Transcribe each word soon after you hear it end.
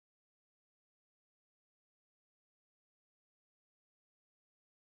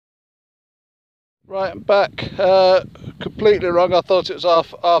Right, I'm back. Completely wrong. I thought it was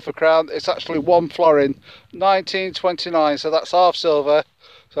half a crown. It's actually 1 florin, 1929. So that's half silver.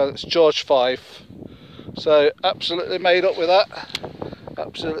 So it's George Fife. So absolutely made up with that.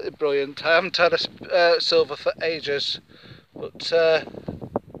 Absolutely brilliant. I haven't had a silver for ages, but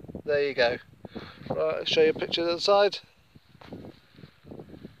there you go. Right, I'll show you a picture of the other side.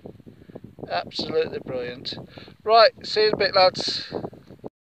 Absolutely brilliant. Right, see you in a bit, lads.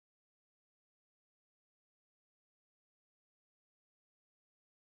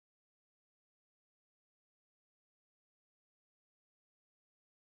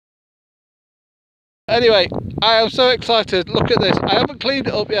 Anyway, I am so excited. Look at this. I haven't cleaned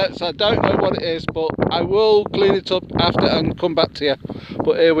it up yet, so I don't know what it is, but I will clean it up after and come back to you.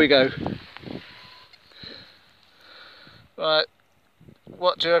 But here we go. Right,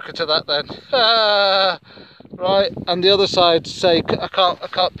 what do you reckon to that then? Right, and the other side, say I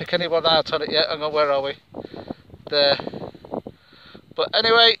can't pick anyone out on it yet. Hang on, where are we? There. But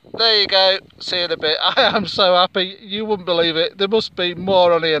anyway, there you go. See you in a bit. I am so happy. You wouldn't believe it. There must be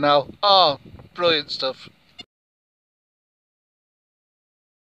more on here now. Oh, brilliant stuff.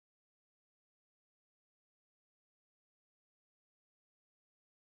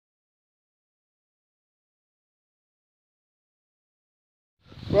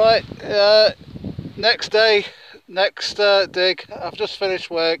 Right, next day, next dig. I've just finished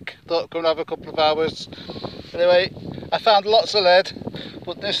work, thought I'd come and have a couple of hours. Anyway, I found lots of lead,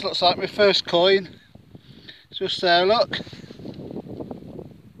 but this looks like my first coin. It's just there, look.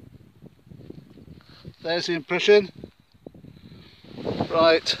 There's the impression.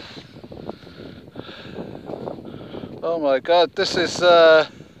 Right. Oh my God, this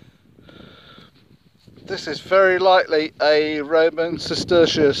is very likely a Roman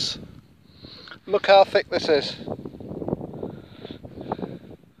sestertius. Look how thick this is.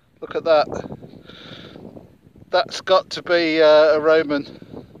 Look at that. That's got to be a Roman,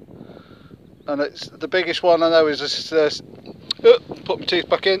 and it's the biggest one I know is a put my teeth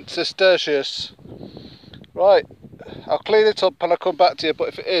back in, sestertius. Right, I'll clean it up and I'll come back to you. But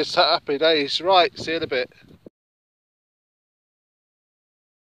if it is, happy days. Right, see you in a bit.